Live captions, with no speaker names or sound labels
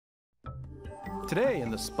Today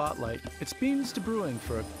in the Spotlight, it's beans to brewing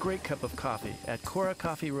for a great cup of coffee at Cora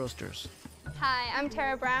Coffee Roasters. Hi, I'm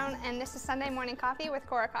Tara Brown, and this is Sunday Morning Coffee with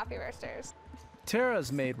Cora Coffee Roasters.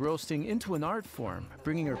 Tara's made roasting into an art form,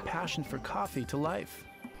 bringing her passion for coffee to life.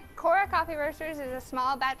 Cora Coffee Roasters is a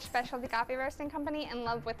small batch specialty coffee roasting company in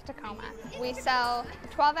love with Tacoma. We sell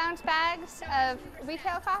 12-ounce bags of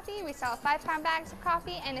retail coffee, we sell 5-pound bags of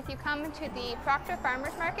coffee, and if you come to the Proctor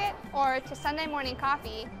Farmers Market or to Sunday Morning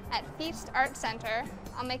Coffee at Feast Art Center,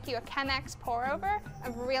 I'll make you a Chemex pour-over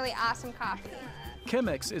of really awesome coffee.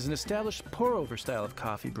 Chemex is an established pour-over style of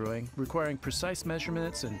coffee brewing, requiring precise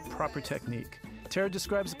measurements and proper technique. Tara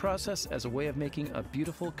describes the process as a way of making a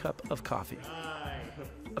beautiful cup of coffee.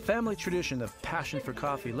 A family tradition of passion for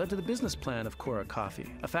coffee led to the business plan of Cora Coffee,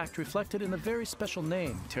 a fact reflected in the very special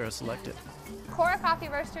name Tara selected. Cora Coffee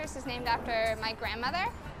Roasters is named after my grandmother,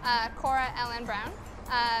 Cora Ellen Brown,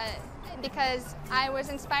 because I was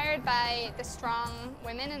inspired by the strong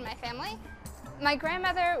women in my family. My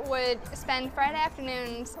grandmother would spend Friday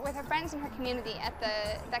afternoons with her friends in her community at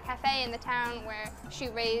the cafe in the town where she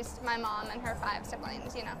raised my mom and her 5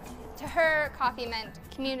 siblings, you know. To her, coffee meant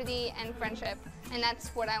community and friendship, and that's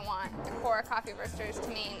what I want the Cora Coffee Roasters to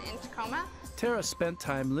mean in Tacoma. Tara spent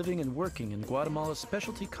time living and working in Guatemala's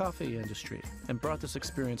specialty coffee industry and brought this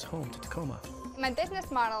experience home to Tacoma. My business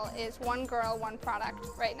model is one girl, one product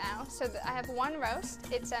right now. So I have one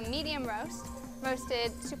roast. It's a medium roast,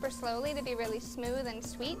 roasted super slowly to be really smooth and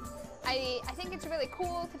sweet. I think it's really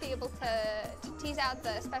cool to be able to tease out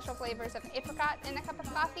the special flavors of apricot in a cup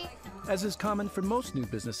of coffee. As is common for most new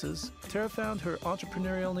businesses, Tara found her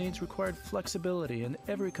entrepreneurial needs required flexibility in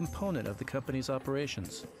every component of the company's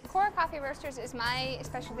operations. Cora Coffee Roasters is my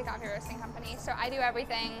specialty coffee roasting company, so I do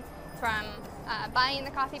everything from buying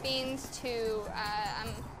the coffee beans to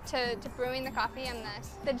brewing the coffee. I'm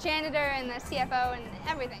the janitor and the CFO and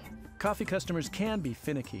everything. Coffee customers can be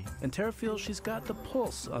finicky, and Tara feels she's got the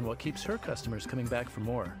pulse on what keeps her customers coming back for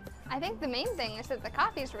more. I think the main thing is that the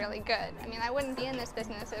coffee is really good. I mean, I wouldn't be in this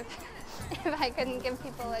business if I couldn't give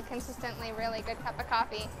people a consistently really good cup of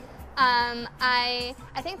coffee. I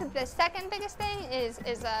think that the second biggest thing is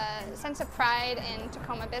a sense of pride in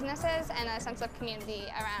Tacoma businesses and a sense of community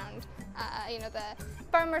around the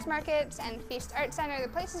farmers markets and Feast Art Center, the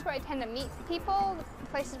places where I tend to meet people, the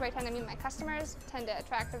places where I tend to meet my customers, tend to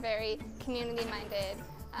attract a very community-minded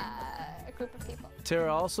group of people.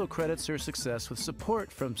 Tara also credits her success with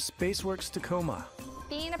support from Spaceworks Tacoma.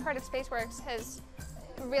 Being a part of Spaceworks has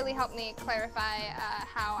really helped me clarify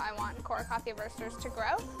how I want Cora Coffee Roasters to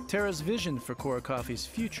grow. Tara's vision for Cora Coffee's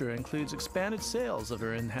future includes expanded sales of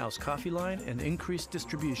her in-house coffee line and increased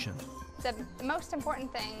distribution. The most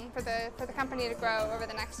important thing for the company to grow over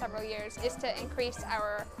the next several years is to increase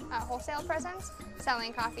our wholesale presence,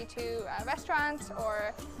 selling coffee to restaurants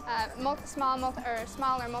or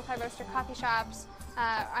small or multi-roaster coffee shops.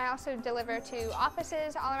 I also deliver to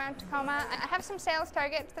offices all around Tacoma. I have some sales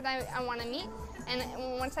targets that I want to meet, and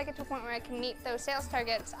once I get to a point where I can meet those sales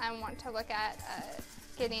targets, I want to look at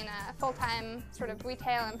getting a full-time sort of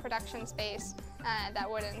retail and production space that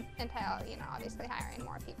would entail, obviously hiring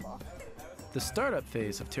more people. The startup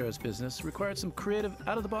phase of Tara's business required some creative,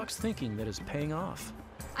 out-of-the-box thinking that is paying off.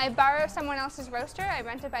 I borrow someone else's roaster. I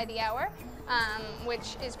rent it by the hour,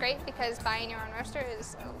 which is great because buying your own roaster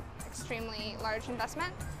is an extremely large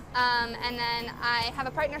investment. And then I have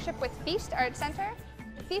a partnership with Feast Art Center.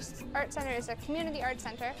 The Feast Art Center is a community art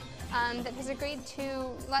center that has agreed to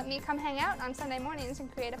let me come hang out on Sunday mornings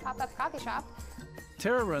and create a pop-up coffee shop.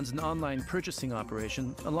 Tara runs an online purchasing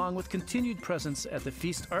operation along with continued presence at the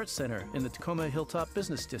Feast Art Center in the Tacoma Hilltop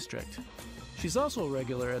Business District. She's also a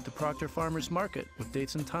regular at the Proctor Farmers Market with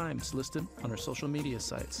dates and times listed on her social media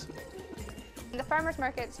sites. The farmers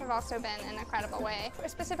markets have also been an incredible way,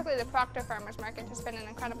 specifically the Proctor Farmers Market has been an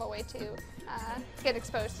incredible way to get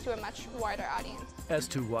exposed to a much wider audience. As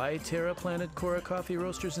to why Tara planted Cora Coffee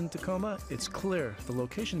Roasters in Tacoma, it's clear the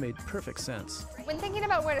location made perfect sense. When thinking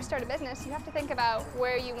about where to start a business, you have to think about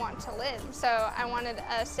where you want to live. So I wanted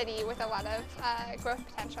a city with a lot of growth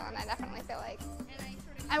potential, and I definitely feel like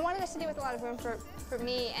I wanted a city with a lot of room for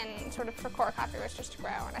me and sort of for Cora Coffee Roasters to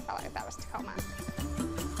grow, and I felt like that was Tacoma.